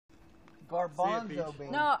Garbanzo, baby.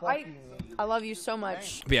 No, I love you so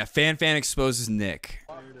much. But yeah, FanFan exposes Nick.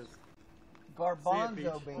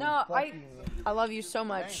 Garbanzo, baby. No, I love you so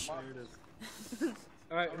much.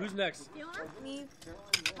 All right, who's next? Me.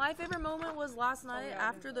 My favorite moment was last night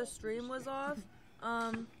after the stream was off.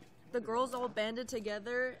 The girls all banded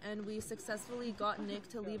together and we successfully got Nick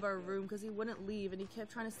to leave our room because he wouldn't leave and he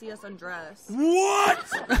kept trying to see us undress. What?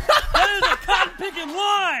 That is a cotton picking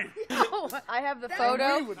lie. Oh, I have the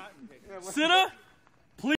photo. Sitta,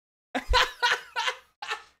 please.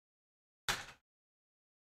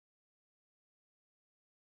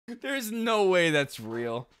 There's no way that's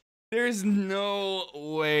real. There's no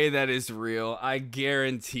way that is real. I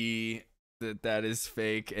guarantee that is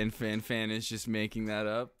fake and FanFan is just making that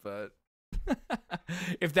up, but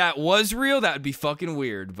if that was real, that would be fucking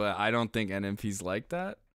weird, but I don't think NMP's like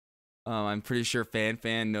that. I'm pretty sure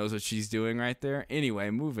FanFan knows what she's doing right there. Anyway,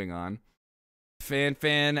 moving on.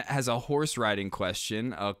 FanFan has a horse riding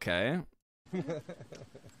question. Okay.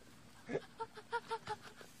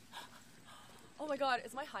 Oh my god,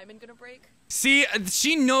 is my hymen gonna break? See,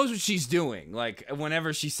 she knows what she's doing, like,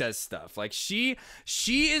 whenever she says stuff. Like, she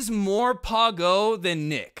is more Pago than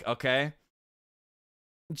Nick, okay?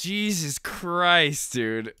 Jesus Christ,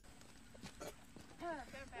 dude.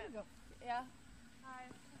 Yeah? Hi,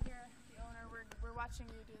 you're the owner. We're watching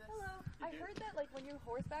you do this. Hello. I heard that, like, when you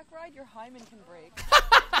horseback ride, your hymen can break.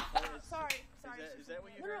 Sorry. Is that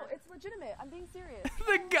what you No, it's legitimate. I'm being serious.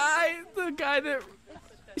 the guy that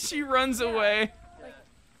she runs away.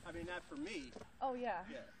 I mean, not for me. Oh, yeah.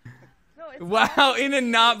 No, it's Wow, into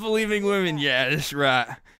not believing women. Yeah, that's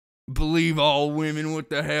right. Believe all women, what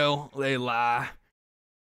the hell? They lie.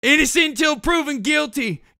 Innocent until proven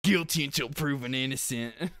guilty. Guilty until proven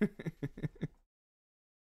innocent.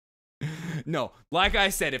 No, like I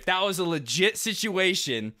said, if that was a legit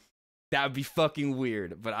situation, that would be fucking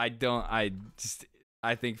weird. But I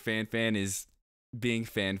think FanFan is being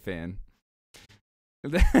FanFan.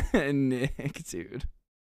 Nick, dude.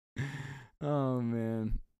 Oh,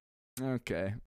 man. Okay.